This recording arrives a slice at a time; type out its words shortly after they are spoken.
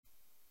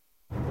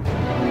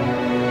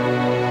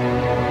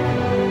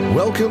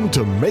Welcome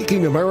to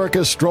Making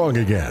America Strong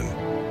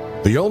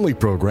Again, the only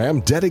program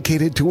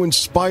dedicated to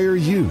inspire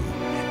you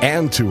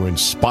and to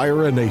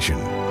inspire a nation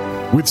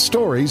with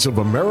stories of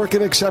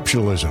American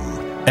exceptionalism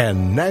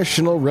and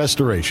national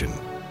restoration.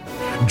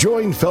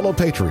 Join fellow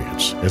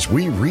patriots as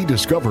we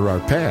rediscover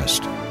our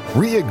past,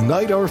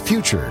 reignite our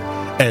future,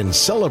 and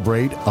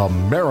celebrate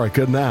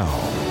America now.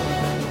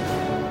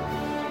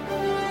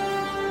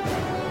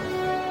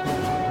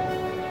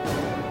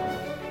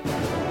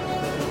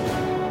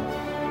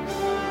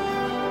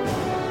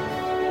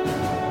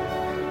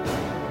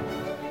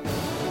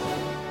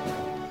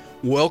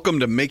 Welcome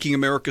to Making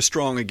America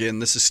Strong Again.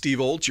 This is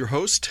Steve Olds, your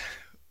host,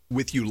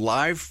 with you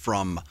live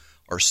from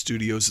our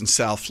studios in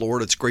South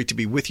Florida. It's great to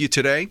be with you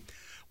today. I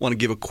want to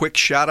give a quick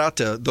shout out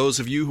to those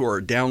of you who are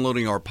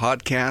downloading our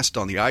podcast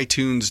on the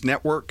iTunes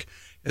network,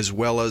 as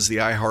well as the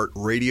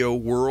iHeartRadio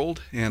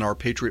world and our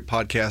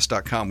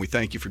patriotpodcast.com. We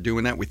thank you for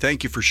doing that. We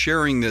thank you for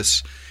sharing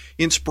this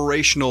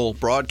inspirational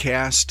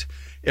broadcast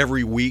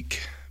every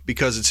week,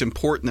 because it's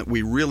important that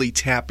we really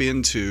tap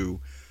into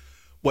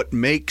what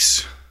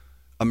makes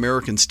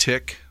Americans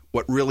tick,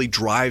 what really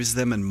drives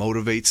them and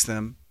motivates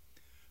them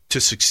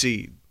to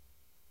succeed.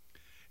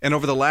 And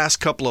over the last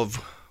couple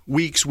of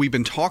weeks, we've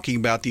been talking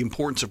about the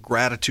importance of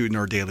gratitude in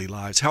our daily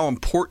lives, how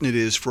important it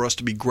is for us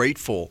to be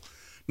grateful,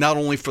 not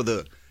only for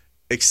the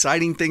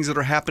exciting things that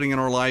are happening in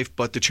our life,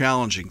 but the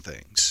challenging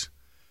things.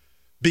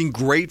 Being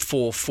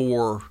grateful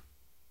for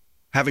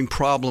having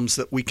problems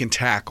that we can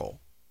tackle,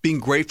 being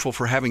grateful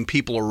for having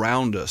people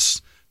around us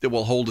that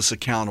will hold us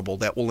accountable,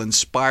 that will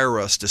inspire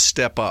us to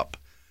step up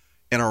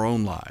in our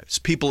own lives,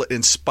 people that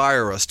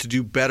inspire us to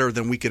do better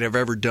than we could have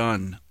ever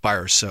done by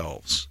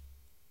ourselves.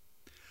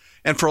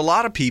 And for a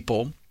lot of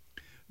people,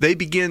 they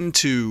begin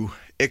to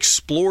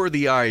explore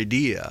the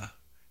idea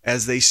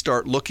as they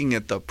start looking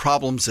at the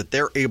problems that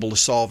they're able to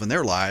solve in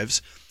their lives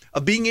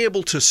of being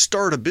able to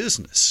start a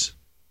business,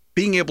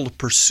 being able to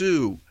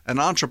pursue an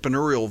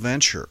entrepreneurial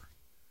venture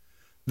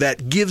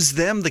that gives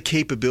them the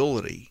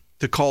capability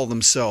to call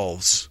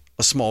themselves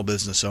a small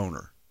business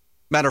owner.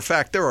 Matter of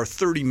fact, there are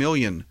 30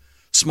 million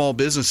small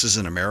businesses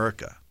in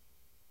America.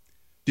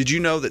 Did you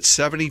know that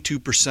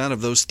 72%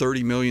 of those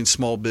 30 million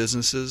small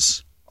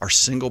businesses are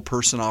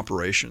single-person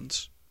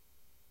operations?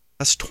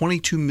 That's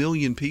 22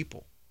 million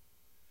people.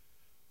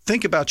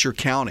 Think about your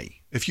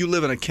county. If you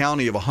live in a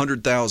county of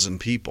 100,000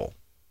 people,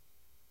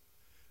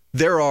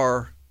 there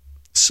are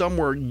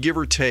somewhere, give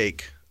or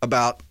take,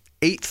 about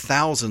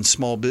 8,000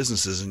 small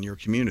businesses in your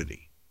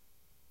community.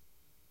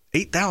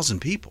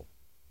 8,000 people.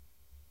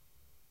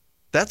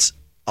 That's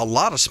a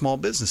lot of small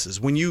businesses.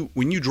 When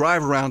you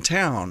drive around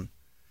town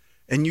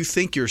and you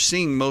think you're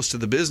seeing most of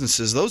the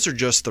businesses, those are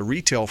just the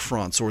retail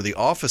fronts or the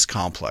office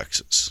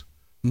complexes.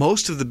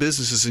 Most of the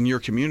businesses in your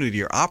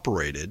community are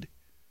operated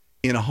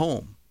in a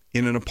home,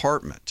 in an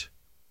apartment,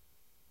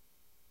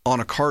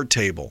 on a card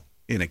table,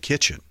 in a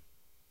kitchen.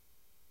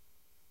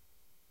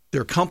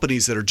 There are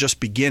companies that are just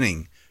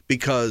beginning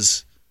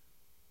because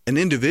an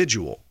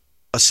individual,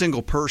 a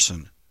single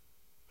person,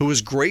 who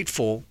is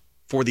grateful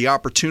for the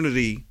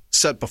opportunity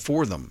set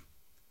before them,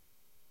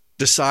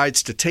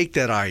 decides to take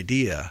that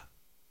idea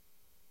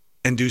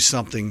and do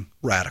something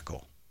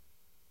radical.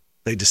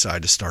 They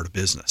decide to start a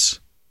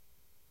business.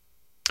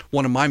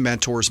 One of my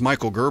mentors,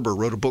 Michael Gerber,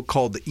 wrote a book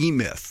called The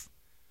E-Myth,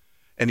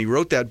 and he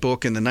wrote that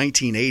book in the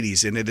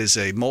 1980s, and it is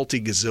a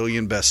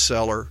multi-gazillion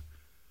bestseller.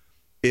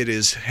 It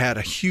has had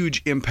a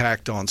huge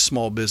impact on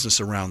small business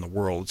around the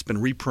world. It's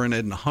been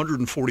reprinted in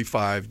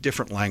 145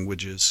 different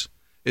languages.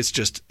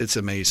 It's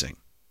amazing.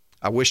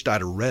 I wished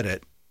I'd have read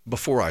it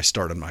before I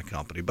started my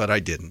company, but I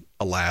didn't.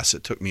 Alas,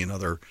 it took me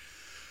another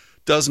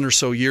dozen or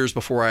so years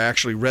before I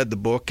actually read the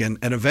book, and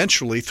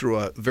eventually, through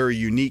a very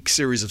unique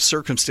series of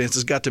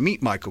circumstances, got to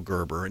meet Michael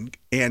Gerber,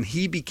 and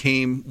he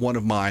became one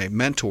of my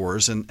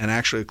mentors and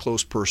actually a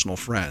close personal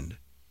friend.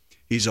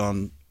 He's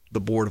on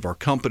the board of our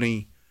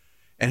company,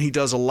 and he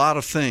does a lot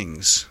of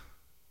things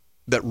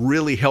that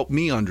really help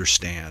me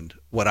understand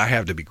what I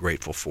have to be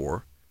grateful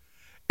for.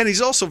 And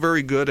he's also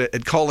very good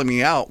at calling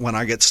me out when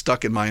I get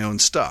stuck in my own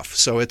stuff.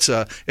 So it's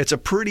a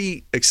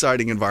pretty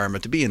exciting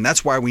environment to be in.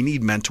 That's why we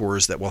need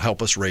mentors that will help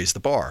us raise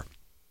the bar.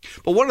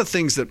 But one of the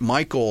things that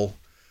Michael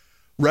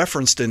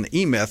referenced in the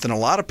E-Myth, and a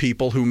lot of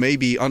people who may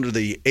be under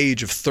the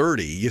age of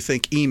 30, you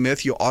think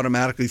E-Myth, you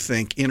automatically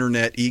think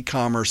internet,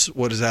 e-commerce,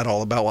 what is that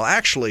all about? Well,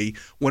 actually,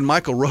 when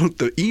Michael wrote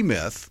the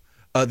E-Myth,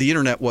 the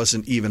internet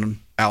wasn't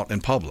even out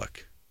in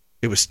public.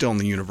 It was still in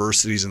the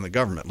universities and the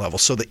government level.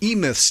 So the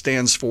E-Myth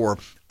stands for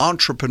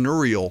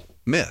entrepreneurial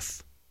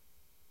myth.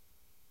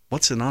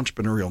 What's an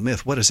entrepreneurial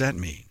myth? What does that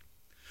mean?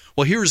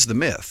 Well, here's the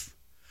myth.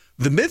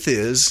 The myth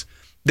is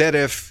that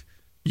if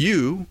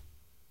you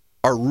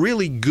are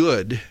really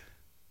good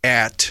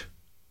at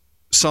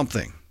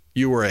something,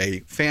 you are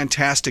a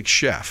fantastic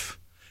chef,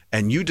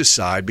 and you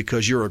decide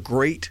because you're a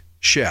great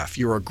chef,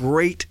 you're a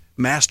great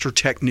master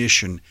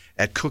technician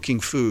at cooking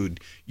food,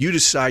 you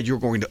decide you're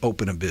going to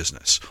open a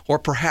business. Or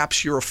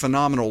perhaps you're a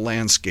phenomenal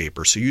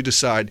landscaper, so you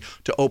decide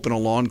to open a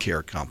lawn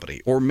care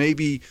company. Or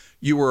maybe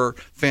you were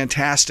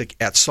fantastic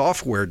at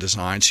software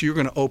design, so you're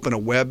going to open a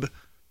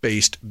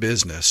web-based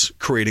business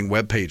creating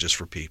web pages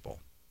for people.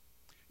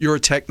 You're a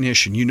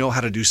technician. You know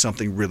how to do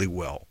something really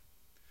well.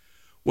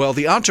 Well,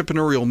 the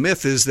entrepreneurial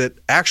myth is that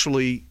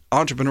actually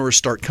entrepreneurs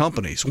start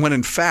companies, when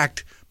in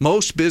fact,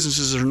 most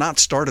businesses are not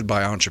started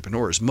by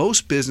entrepreneurs.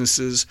 Most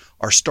businesses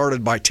are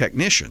started by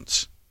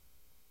technicians.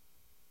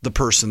 The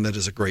person that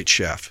is a great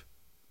chef,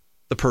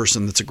 the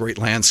person that's a great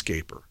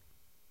landscaper.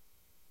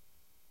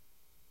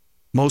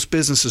 Most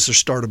businesses are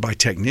started by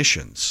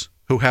technicians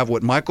who have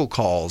what Michael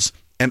calls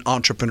an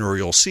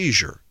entrepreneurial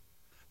seizure.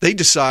 They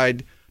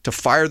decide to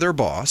fire their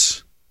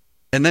boss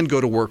and then go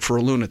to work for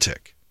a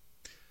lunatic.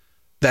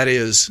 That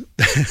is,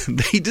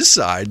 they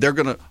decide they're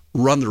going to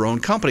run their own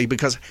company,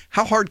 because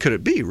how hard could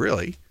it be,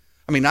 really?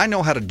 I mean, I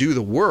know how to do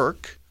the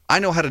work. I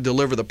know how to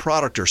deliver the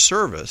product or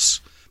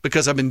service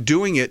because I've been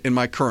doing it in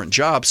my current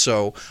job.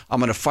 So I'm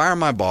going to fire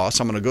my boss.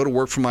 I'm going to go to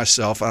work for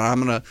myself, and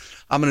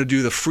I'm going to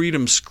do the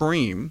freedom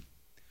scream,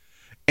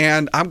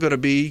 and I'm going to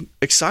be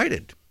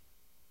excited.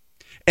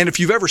 And if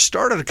you've ever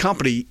started a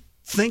company,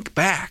 think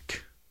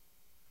back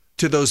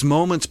to those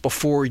moments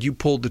before you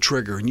pulled the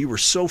trigger and you were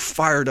so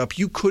fired up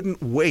you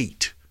couldn't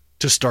wait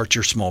to start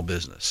your small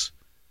business.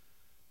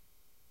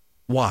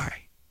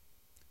 Why?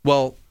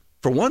 Well,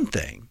 for one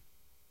thing,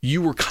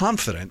 you were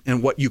confident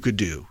in what you could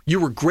do.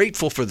 You were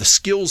grateful for the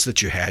skills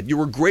that you had. You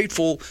were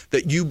grateful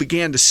that you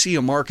began to see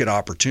a market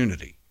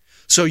opportunity.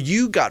 So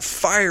you got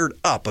fired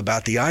up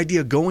about the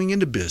idea of going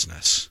into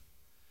business,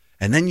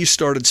 and then you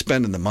started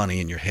spending the money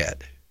in your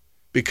head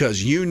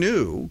because you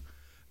knew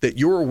that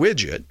your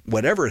widget,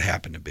 whatever it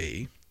happened to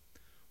be,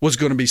 was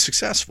going to be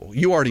successful.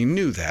 You already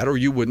knew that, or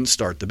you wouldn't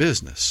start the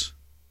business.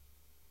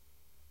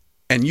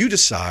 And you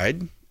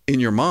decide in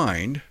your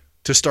mind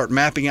to start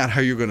mapping out how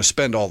you're going to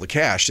spend all the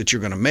cash that you're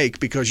going to make,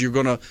 because you're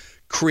going to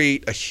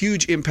create a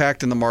huge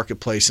impact in the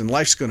marketplace, and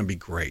life's going to be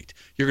great.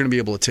 You're going to be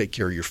able to take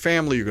care of your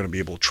family. You're going to be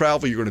able to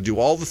travel. You're going to do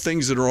all the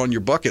things that are on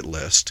your bucket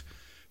list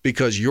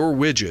because your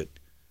widget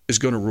is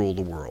going to rule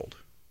the world.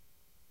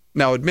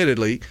 Now,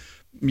 admittedly,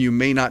 you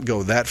may not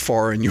go that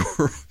far in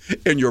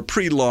your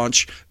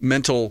pre-launch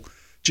mental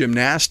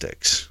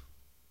gymnastics,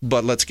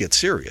 but let's get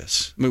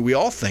serious. I mean, we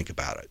all think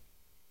about it.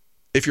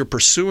 If you're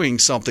pursuing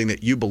something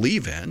that you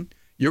believe in,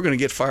 you're going to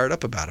get fired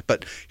up about it.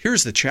 But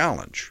here's the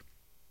challenge.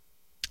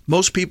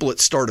 Most people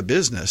that start a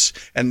business,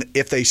 and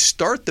if they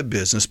start the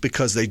business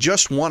because they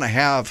just want to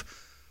have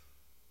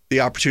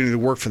the opportunity to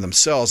work for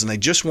themselves and they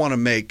just want to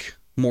make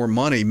more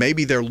money,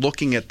 maybe they're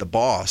looking at the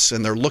boss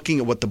and they're looking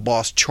at what the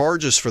boss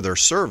charges for their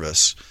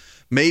service.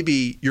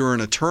 Maybe you're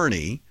an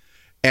attorney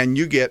and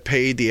you get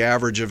paid the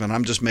average of, and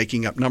I'm just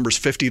making up numbers,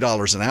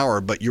 $50 an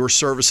hour, but your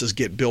services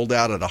get billed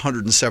out at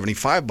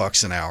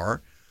 $175 an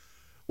hour.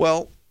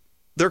 Well,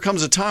 there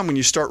comes a time when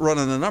you start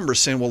running the numbers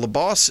saying, well, the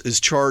boss is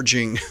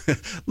charging,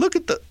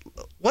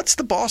 what's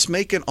the boss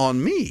making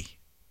on me?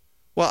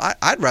 Well,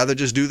 I'd rather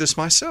just do this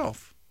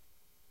myself.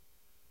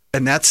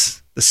 And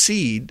that's the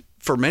seed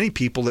for many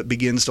people that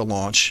begins to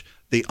launch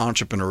the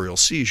entrepreneurial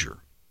seizure.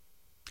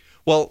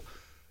 Well,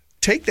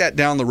 take that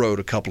down the road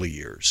a couple of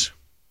years.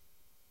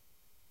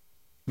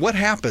 What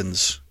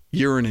happens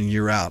year in and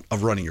year out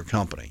of running your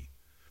company?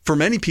 For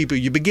many people,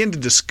 you begin to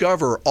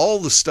discover all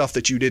the stuff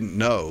that you didn't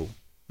know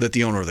that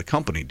the owner of the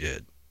company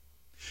did.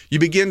 You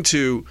begin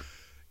to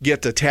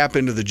get to tap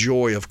into the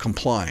joy of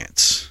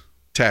compliance,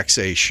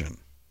 taxation,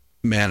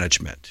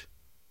 management,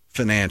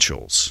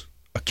 financials,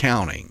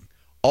 accounting,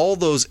 all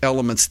those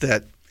elements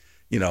that,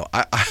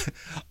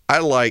 I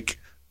like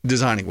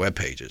designing web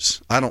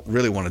pages. I don't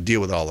really want to deal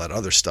with all that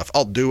other stuff.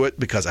 I'll do it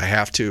because I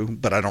have to,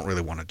 but I don't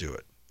really want to do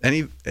it.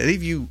 Any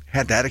of you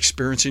had that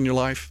experience in your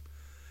life?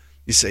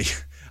 You say,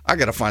 I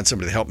got to find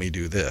somebody to help me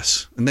do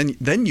this. And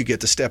then you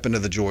get to step into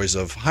the joys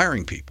of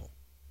hiring people.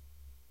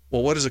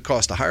 Well, what does it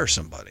cost to hire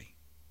somebody?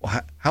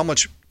 Well, how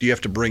much do you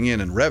have to bring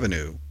in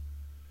revenue?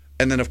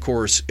 And then, of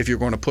course, if you're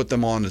going to put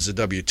them on as a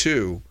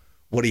W-2,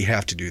 what do you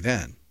have to do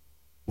then?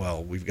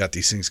 Well, we've got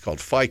these things called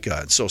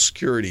FICA and Social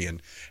Security.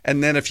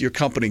 And then if your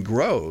company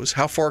grows,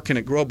 how far can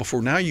it grow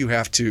before now you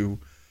have to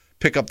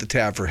pick up the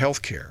tab for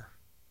health care?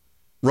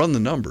 Run the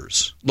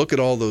numbers. Look at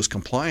all those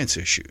compliance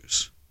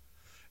issues.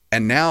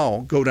 And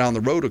now go down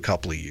the road a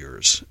couple of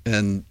years,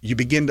 and you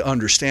begin to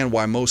understand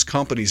why most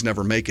companies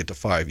never make it to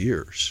 5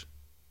 years.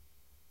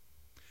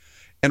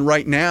 And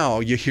right now,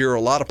 you hear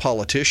a lot of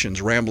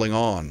politicians rambling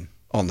on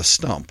the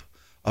stump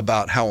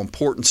about how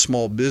important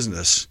small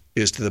business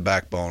is to the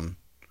backbone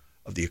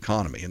of the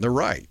economy. And they're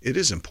right. It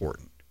is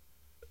important.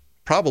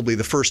 Probably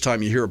the first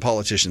time you hear a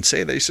politician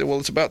say, they say, well,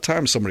 it's about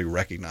time somebody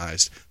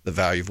recognized the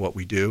value of what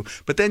we do.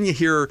 But then you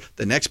hear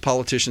the next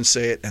politician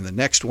say it, and the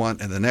next one,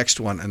 and the next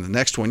one, and the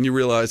next one. You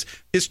realize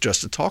it's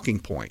just a talking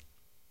point.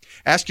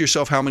 Ask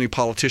yourself how many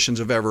politicians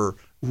have ever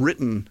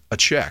written a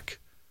check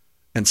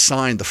and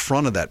signed the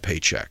front of that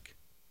paycheck.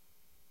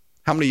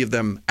 How many of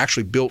them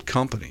actually built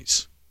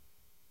companies?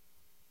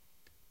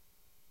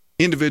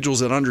 individuals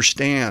that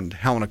understand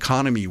how an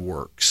economy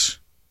works.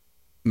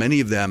 Many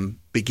of them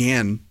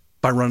began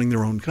by running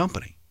their own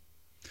company.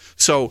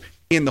 So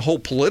in the whole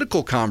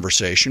political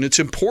conversation, it's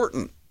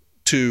important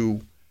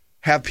to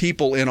have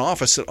people in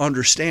office that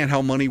understand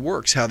how money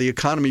works, how the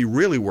economy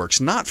really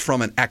works, not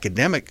from an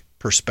academic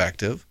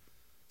perspective.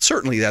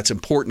 Certainly that's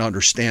important to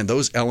understand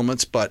those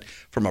elements, but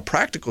from a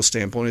practical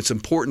standpoint, it's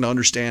important to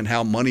understand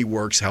how money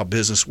works, how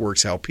business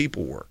works, how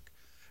people work.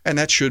 And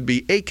that should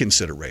be a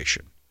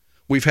consideration.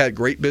 We've had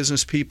great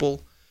business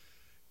people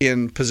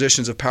in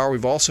positions of power.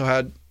 We've also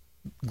had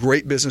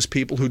great business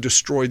people who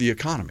destroy the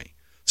economy.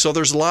 So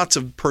there's lots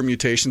of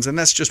permutations, and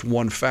that's just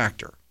one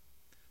factor.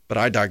 But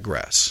I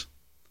digress.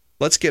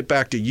 Let's get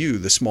back to you,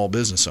 the small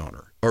business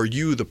owner, or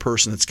you, the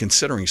person that's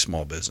considering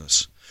small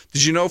business.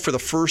 Did you know for the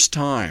first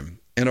time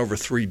in over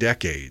 3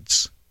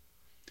 decades,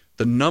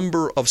 the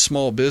number of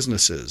small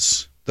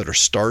businesses that are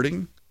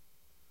starting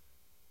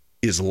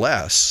is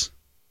less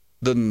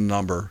than the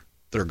number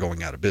that are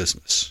going out of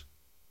business?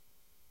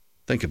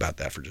 Think about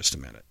that for just a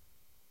minute.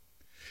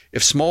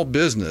 If small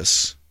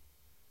business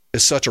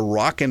is such a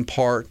rocking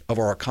part of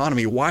our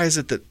economy, why is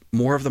it that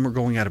more of them are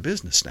going out of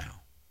business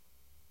now?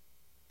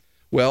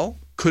 Well,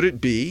 could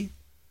it be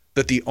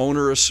that the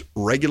onerous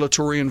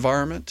regulatory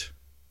environment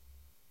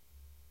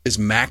is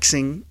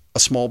maxing a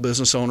small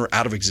business owner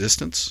out of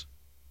existence?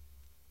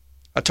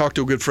 I talked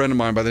to a good friend of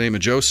mine by the name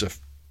of Joseph,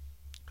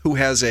 who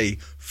has a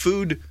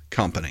food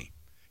company.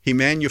 He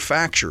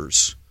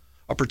manufactures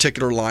a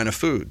particular line of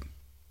food.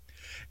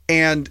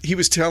 And he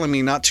was telling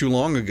me not too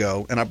long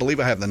ago, and I believe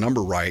I have the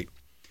number right,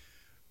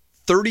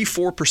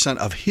 34%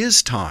 of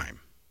his time,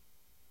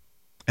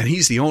 and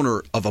he's the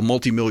owner of a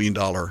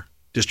multi-million-dollar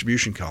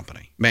distribution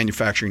company,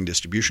 manufacturing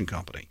distribution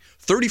company,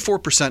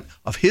 34%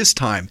 of his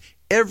time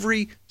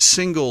every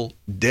single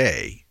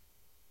day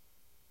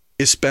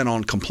is spent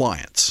on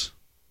compliance,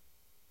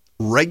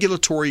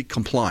 regulatory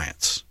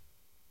compliance.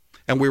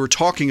 And we were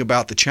talking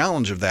about the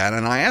challenge of that,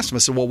 and I asked him, I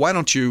said, well, why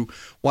don't you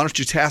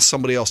task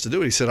somebody else to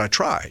do it? He said, I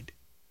tried.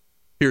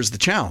 Here's the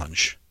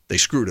challenge. They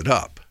screwed it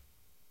up.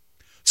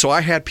 So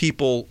I had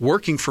people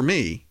working for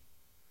me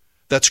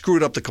that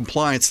screwed up the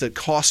compliance that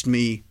cost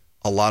me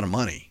a lot of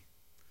money.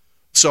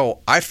 So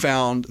I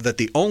found that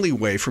the only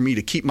way for me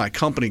to keep my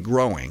company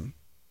growing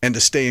and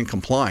to stay in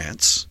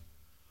compliance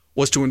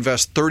was to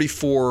invest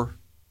 34%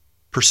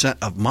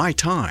 of my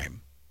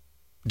time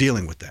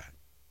dealing with that.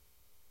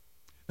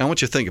 Now I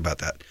want you to think about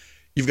that.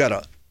 You've got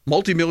a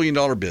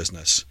multi-million-dollar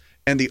business,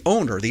 and the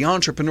owner, the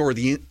entrepreneur,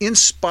 the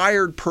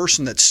inspired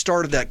person that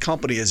started that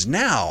company is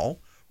now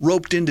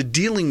roped into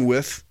dealing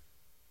with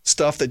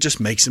stuff that just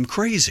makes him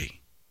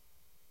crazy.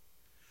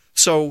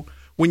 So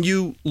when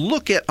you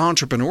look at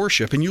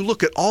entrepreneurship and you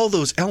look at all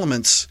those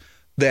elements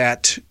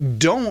that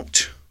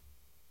don't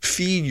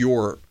feed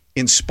your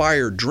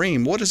inspired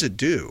dream, what does it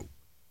do?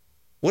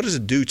 What does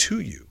it do to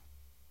you?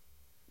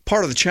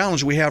 Part of the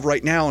challenge we have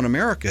right now in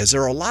America is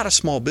there are a lot of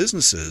small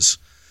businesses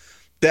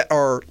that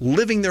are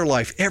living their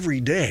life every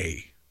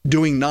day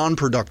doing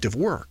non-productive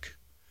work.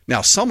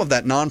 Now, some of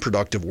that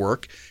non-productive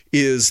work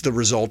is the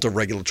result of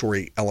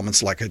regulatory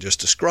elements like I just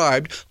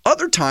described.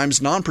 Other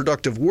times,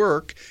 non-productive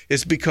work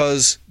is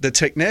because the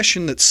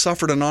technician that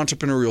suffered an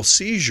entrepreneurial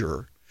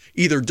seizure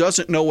either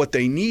doesn't know what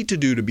they need to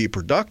do to be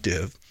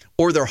productive,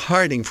 or they're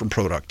hiding from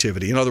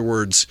productivity. In other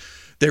words,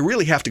 they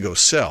really have to go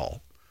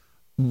sell.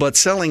 But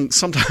selling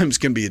sometimes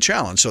can be a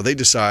challenge. So they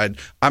decide,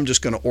 I'm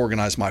just going to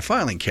organize my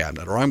filing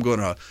cabinet, or I'm going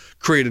to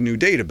create a new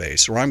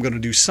database, or I'm going to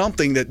do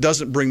something that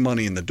doesn't bring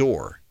money in the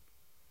door.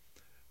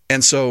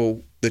 And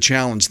so the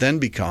challenge then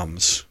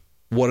becomes,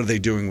 what are they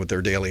doing with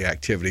their daily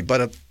activity?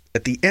 But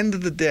at the end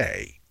of the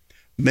day,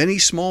 many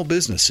small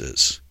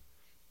businesses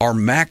are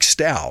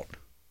maxed out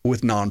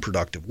with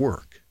non-productive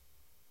work.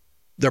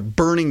 They're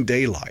burning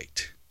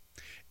daylight.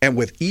 And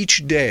with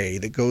each day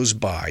that goes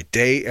by,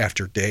 day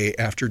after day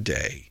after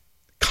day,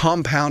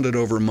 compounded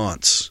over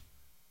months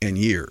and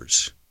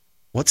years,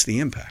 what's the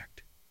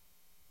impact?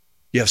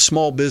 You have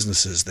small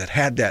businesses that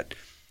had that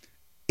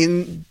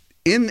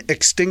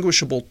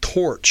inextinguishable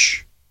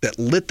torch that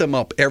lit them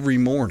up every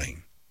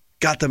morning,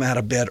 got them out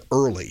of bed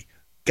early,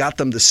 got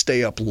them to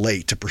stay up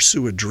late to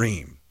pursue a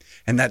dream.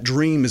 And that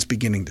dream is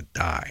beginning to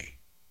die.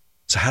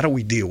 So how do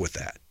we deal with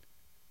that?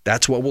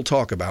 That's what we'll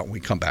talk about when we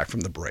come back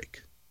from the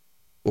break.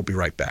 We'll be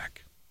right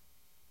back.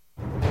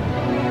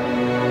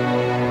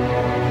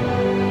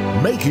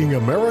 Making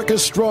America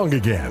Strong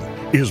Again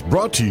is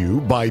brought to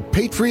you by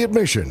Patriot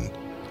Mission.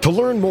 To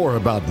learn more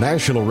about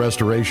national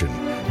restoration,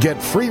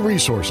 get free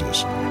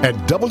resources at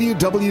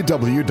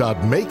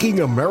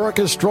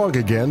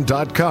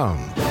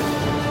www.makingamericastrongain.com.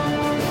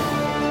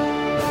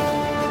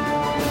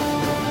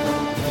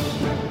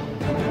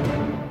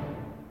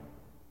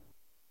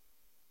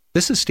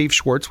 This is Steve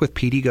Schwartz with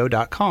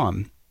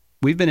PDGo.com.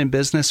 We've been in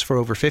business for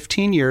over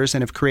 15 years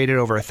and have created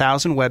over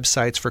 1,000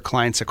 websites for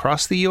clients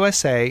across the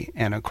USA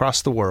and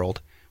across the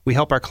world. We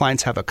help our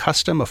clients have a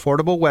custom,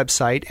 affordable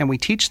website, and we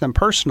teach them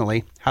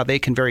personally how they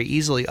can very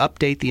easily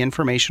update the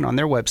information on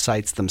their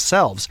websites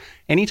themselves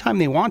anytime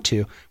they want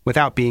to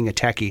without being a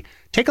techie.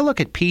 Take a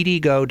look at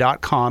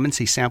pdgo.com and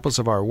see samples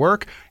of our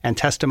work and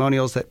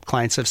testimonials that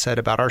clients have said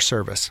about our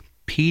service.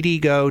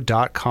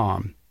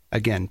 pdgo.com.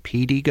 Again,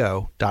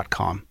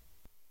 pdgo.com.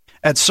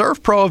 At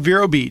ServPro of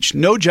Vero Beach,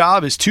 no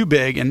job is too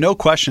big and no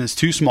question is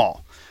too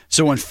small.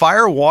 So when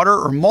fire, water,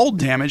 or mold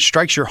damage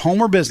strikes your home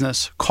or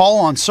business, call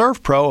on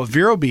ServPro of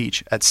Vero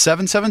Beach at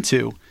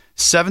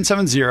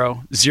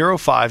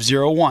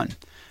 772-770-0501.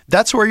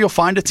 That's where you'll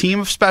find a team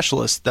of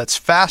specialists that's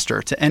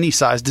faster to any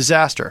size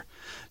disaster.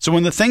 So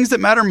when the things that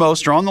matter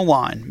most are on the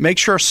line, make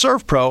sure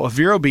ServPro of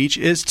Vero Beach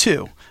is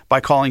too by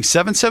calling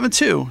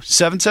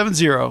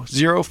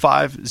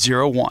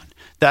 772-770-0501.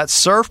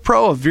 That's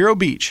ServPro of Vero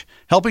Beach,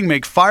 helping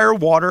make fire,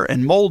 water,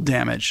 and mold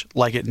damage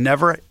like it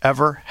never,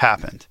 ever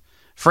happened.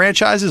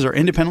 Franchises are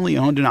independently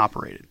owned and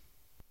operated.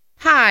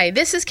 Hi,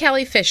 this is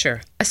Kelly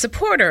Fisher, a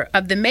supporter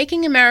of the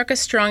Making America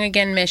Strong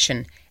Again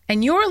mission,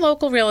 and your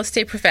local real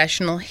estate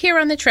professional here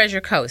on the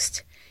Treasure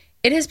Coast.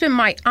 It has been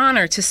my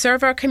honor to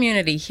serve our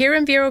community here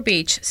in Vero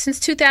Beach since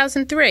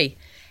 2003,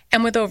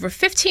 and with over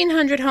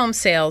 1,500 home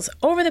sales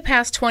over the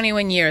past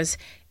 21 years,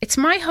 it's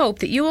my hope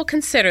that you will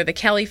consider the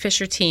Kelly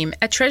Fisher team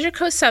at Treasure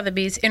Coast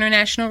Sotheby's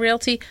International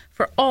Realty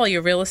for all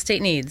your real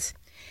estate needs.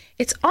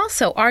 It's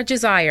also our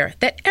desire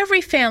that every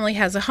family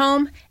has a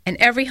home and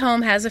every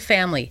home has a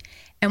family,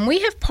 and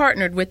we have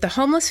partnered with the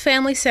Homeless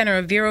Family Center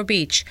of Vero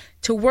Beach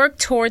to work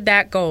toward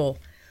that goal.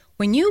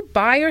 When you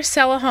buy or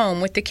sell a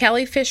home with the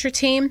Kelly Fisher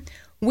team,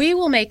 we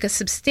will make a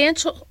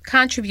substantial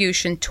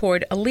contribution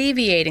toward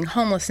alleviating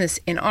homelessness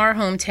in our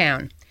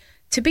hometown.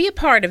 To be a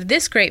part of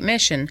this great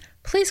mission,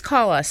 please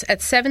call us at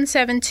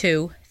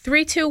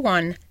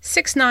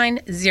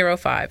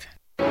 772-321-6905.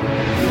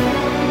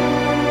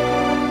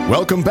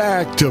 Welcome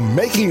back to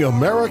Making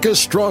America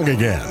Strong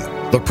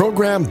Again, the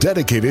program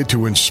dedicated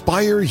to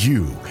inspire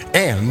you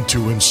and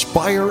to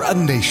inspire a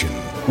nation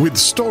with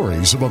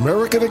stories of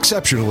American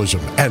exceptionalism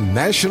and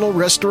national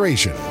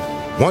restoration.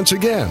 Once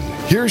again,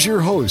 here's your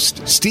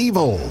host, Steve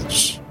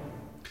Olds.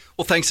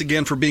 Well, thanks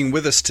again for being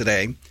with us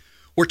today.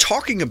 We're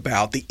talking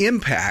about the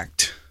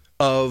impact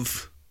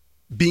of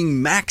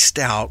being maxed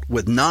out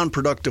with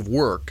non-productive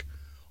work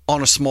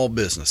on a small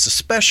business,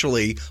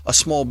 especially a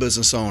small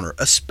business owner,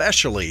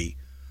 especially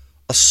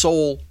a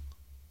sole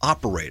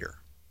operator.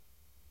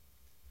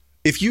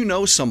 If you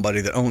know somebody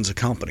that owns a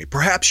company,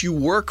 perhaps you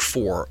work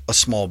for a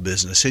small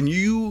business and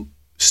you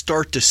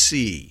start to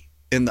see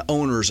in the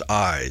owner's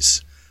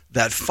eyes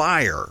that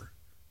fire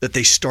that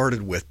they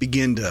started with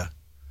begin to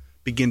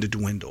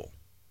dwindle.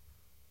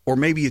 Or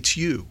maybe it's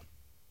you.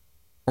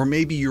 Or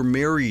maybe you're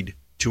married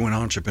to an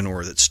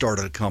entrepreneur that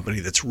started a company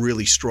that's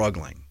really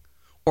struggling.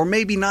 Or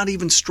maybe not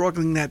even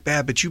struggling that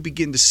bad, but you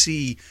begin to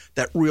see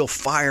that real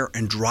fire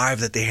and drive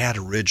that they had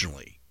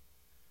originally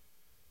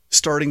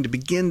starting to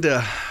begin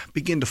to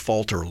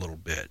falter a little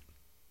bit.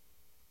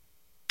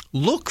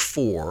 Look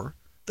for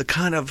the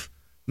kind of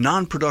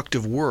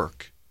non-productive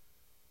work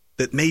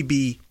that may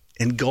be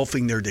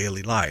engulfing their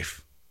daily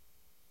life.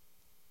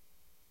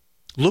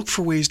 Look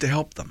for ways to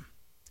help them.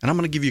 And I'm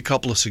going to give you a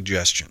couple of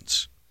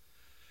suggestions.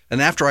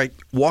 And after I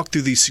walk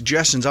through these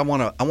suggestions, I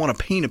want to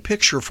paint a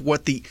picture of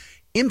what the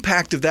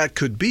impact of that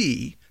could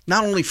be,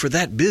 not only for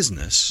that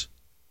business,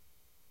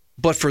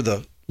 but for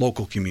the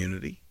local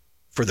community,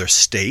 for their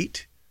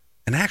state,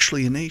 and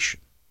actually a nation.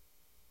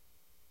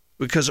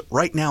 Because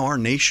right now our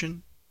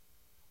nation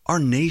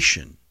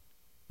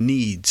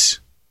needs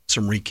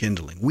some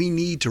rekindling. We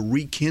need to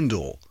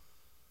rekindle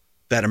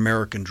that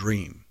American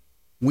dream.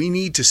 We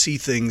need to see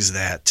things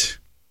that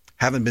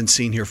haven't been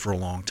seen here for a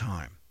long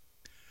time.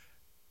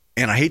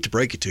 And I hate to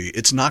break it to you,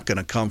 it's not going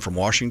to come from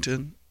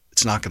Washington.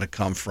 It's not going to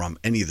come from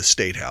any of the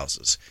state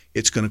houses.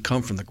 It's going to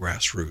come from the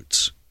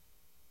grassroots.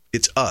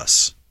 It's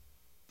us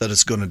that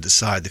is going to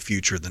decide the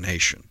future of the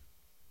nation.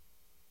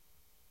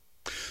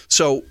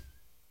 So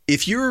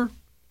if you're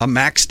a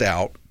maxed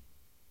out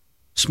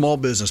small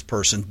business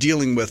person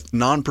dealing with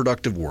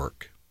non-productive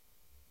work,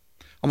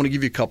 I'm going to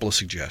give you a couple of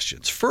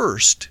suggestions.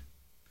 First,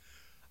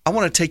 I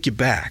want to take you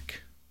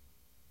back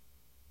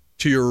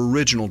to your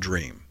original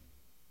dream.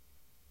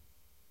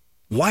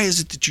 Why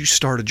is it that you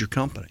started your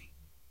company?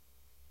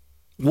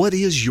 What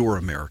is your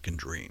American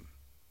dream?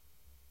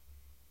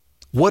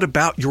 What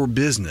about your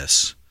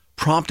business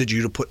prompted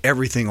you to put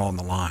everything on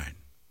the line?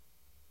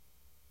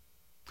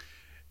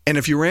 And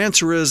if your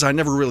answer is, I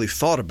never really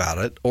thought about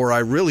it, or I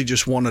really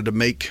just wanted to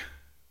make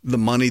the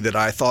money that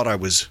I thought I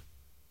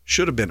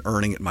should have been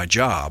earning at my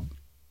job,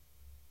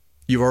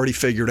 you've already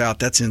figured out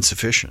that's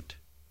insufficient.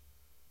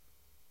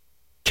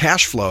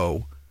 Cash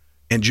flow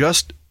and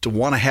just to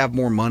want to have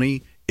more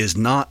money is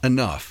not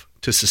enough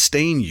to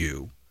sustain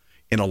you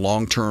in a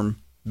long-term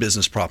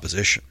business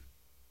proposition.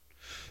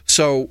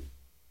 So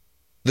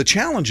the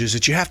challenge is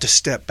that you have to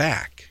step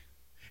back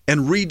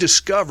and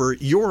rediscover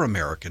your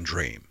American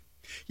dream.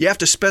 You have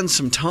to spend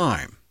some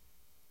time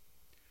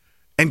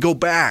and go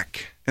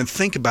back and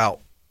think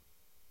about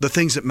the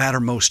things that matter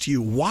most to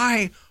you.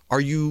 Why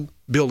are you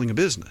building a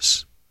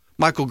business?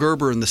 Michael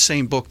Gerber, in the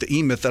same book, The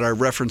E-Myth, that I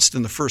referenced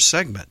in the first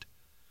segment,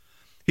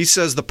 he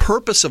says the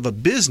purpose of a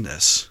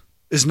business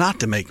is not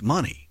to make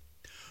money.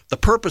 The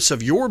purpose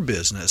of your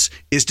business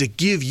is to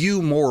give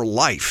you more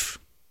life.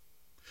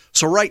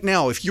 So right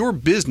now, if your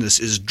business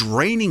is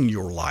draining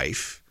your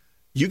life,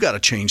 you got to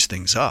change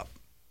things up.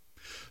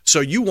 So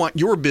you want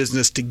your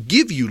business to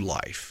give you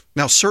life.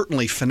 Now,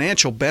 certainly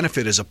financial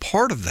benefit is a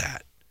part of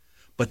that,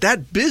 but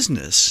that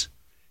business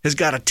has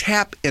got to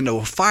tap into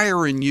a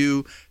fire in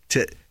you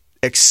to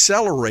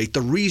accelerate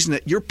the reason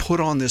that you're put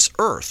on this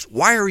earth.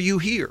 Why are you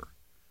here?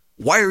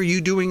 Why are you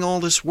doing all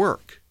this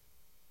work?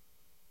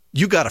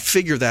 You got to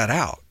figure that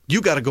out. You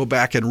got to go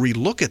back and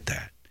relook at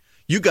that.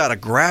 You got to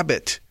grab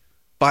it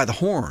by the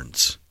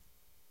horns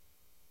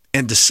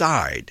and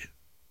decide,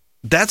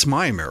 that's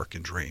my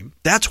American dream.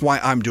 That's why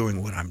I'm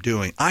doing what I'm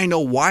doing. I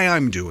know why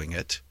I'm doing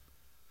it.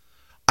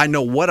 I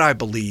know what I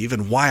believe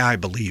and why I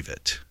believe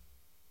it.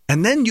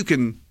 And then you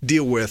can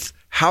deal with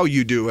how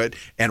you do it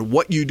and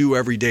what you do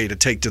every day to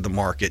take to the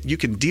market. You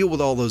can deal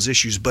with all those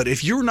issues. But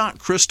if you're not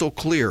crystal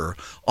clear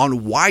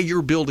on why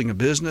you're building a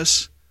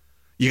business,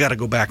 you got to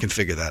go back and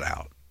figure that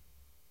out.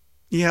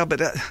 Yeah,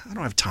 but I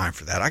don't have time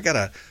for that. I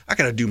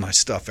gotta do my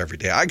stuff every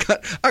day. I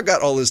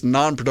got all this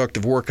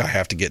non-productive work I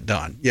have to get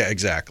done. Yeah,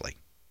 exactly.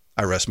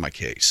 I rest my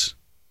case.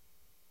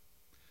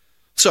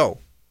 So,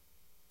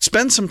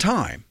 spend some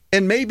time,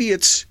 and maybe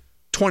it's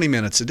 20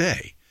 minutes a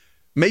day.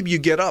 Maybe you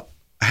get up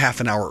a half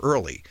an hour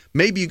early.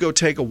 Maybe you go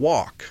take a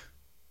walk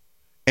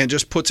and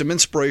just put some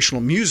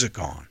inspirational music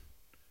on.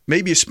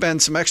 Maybe you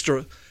spend some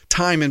extra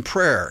time in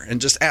prayer and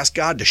just ask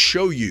God to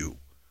show you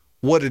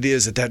what it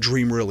is that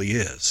dream really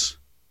is.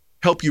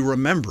 Help you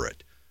remember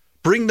it.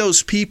 Bring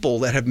those people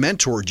that have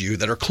mentored you,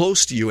 that are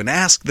close to you, and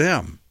ask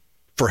them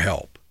for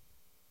help.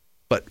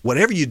 But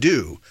whatever you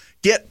do,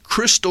 get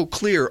crystal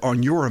clear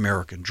on your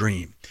American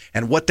dream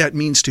and what that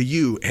means to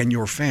you and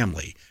your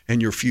family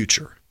and your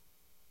future.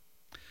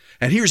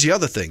 And here's the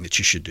other thing that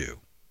you should do.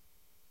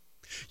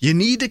 You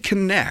need to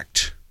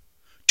connect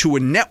to a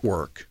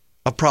network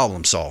of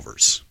problem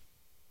solvers.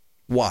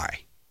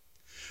 Why?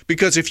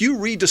 Because if you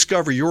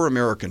rediscover your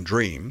American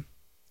dream,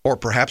 or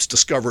perhaps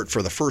discover it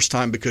for the first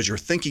time because you're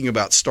thinking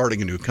about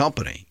starting a new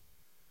company,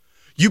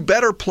 you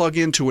better plug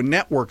into a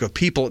network of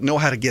people that know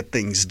how to get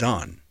things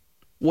done.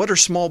 What are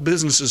small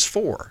businesses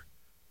for?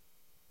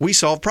 We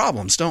solve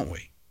problems, don't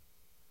we?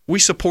 We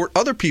support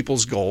other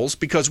people's goals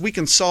because we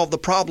can solve the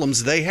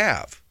problems they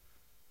have.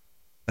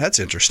 That's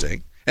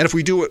interesting. And if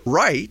we do it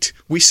right,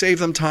 we save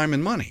them time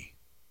and money.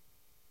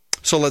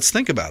 So let's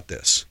think about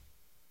this.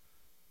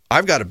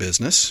 I've got a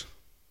business,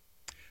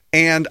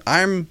 and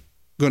I'm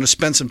going to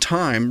spend some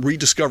time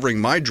rediscovering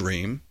my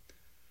dream,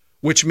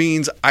 which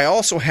means I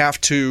also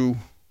have to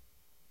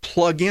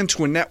plug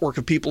into a network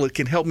of people that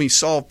can help me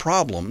solve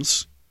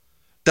problems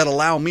that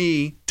allow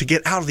me to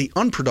get out of the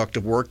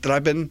unproductive work that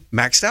I've been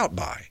maxed out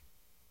by.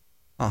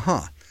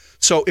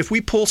 So if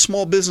we pull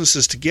small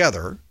businesses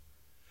together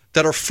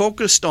that are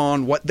focused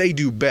on what they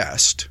do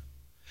best,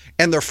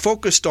 and they're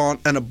focused on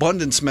an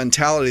abundance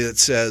mentality that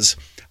says,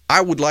 I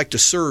would like to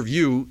serve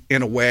you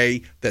in a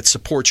way that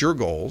supports your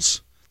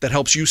goals, that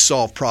helps you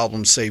solve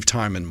problems, save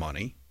time and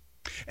money.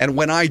 And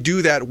when I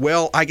do that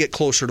well, I get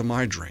closer to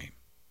my dream.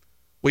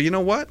 Well, you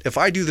know what? If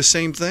I do the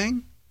same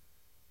thing,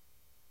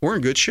 we're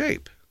in good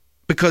shape.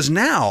 Because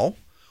now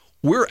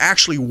we're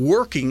actually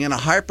working in a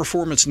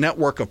high-performance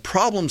network of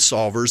problem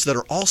solvers that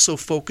are also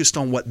focused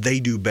on what they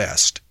do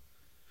best.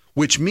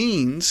 Which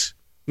means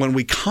when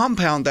we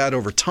compound that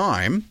over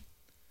time,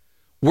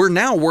 we're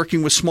now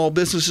working with small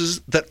businesses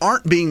that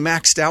aren't being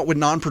maxed out with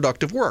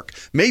non-productive work.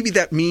 Maybe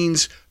that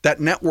means that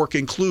network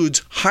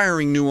includes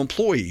hiring new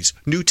employees,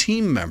 new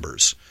team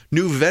members,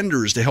 new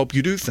vendors to help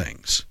you do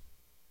things.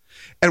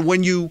 And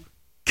when you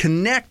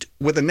connect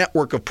with a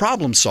network of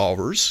problem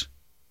solvers,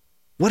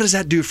 what does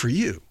that do for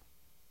you?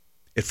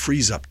 It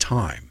frees up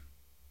time.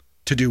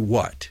 To do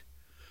what?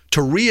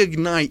 To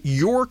reignite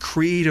your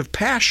creative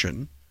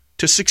passion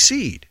to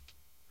succeed.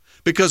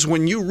 Because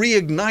when you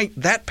reignite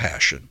that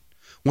passion,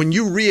 when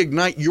you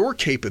reignite your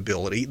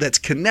capability that's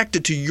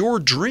connected to your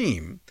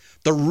dream,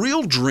 the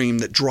real dream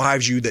that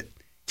drives you, that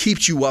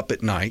keeps you up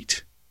at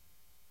night,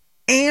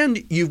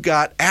 and you've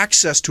got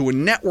access to a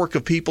network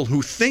of people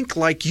who think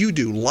like you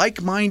do,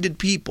 like-minded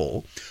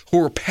people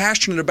who are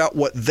passionate about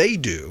what they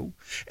do,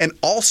 and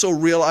also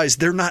realize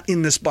they're not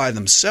in this by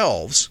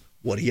themselves,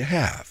 what do you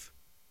have?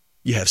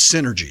 You have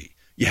synergy.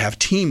 You have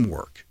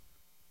teamwork.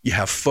 You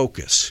have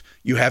focus.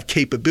 You have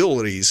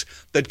capabilities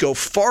that go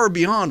far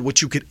beyond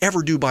what you could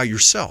ever do by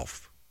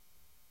yourself.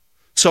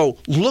 So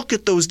look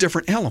at those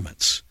different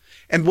elements.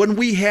 And when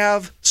we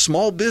have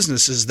small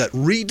businesses that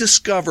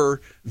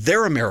rediscover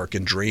their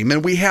American dream,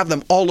 and we have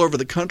them all over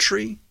the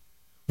country,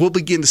 we'll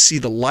begin to see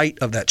the light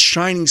of that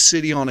shining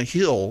city on a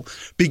hill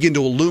begin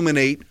to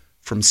illuminate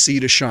from sea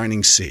to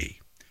shining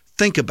sea.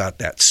 Think about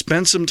that.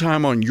 Spend some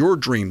time on your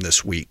dream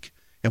this week,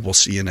 and we'll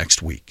see you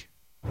next week.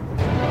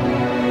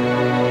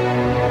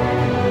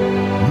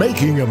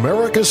 Making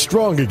America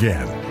Strong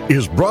Again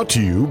is brought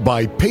to you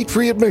by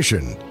Patriot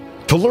Mission,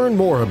 To learn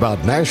more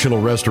about national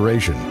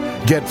restoration,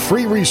 get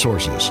free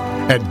resources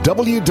at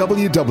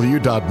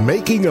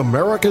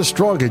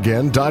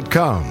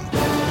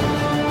www.makingamericastrongagain.com.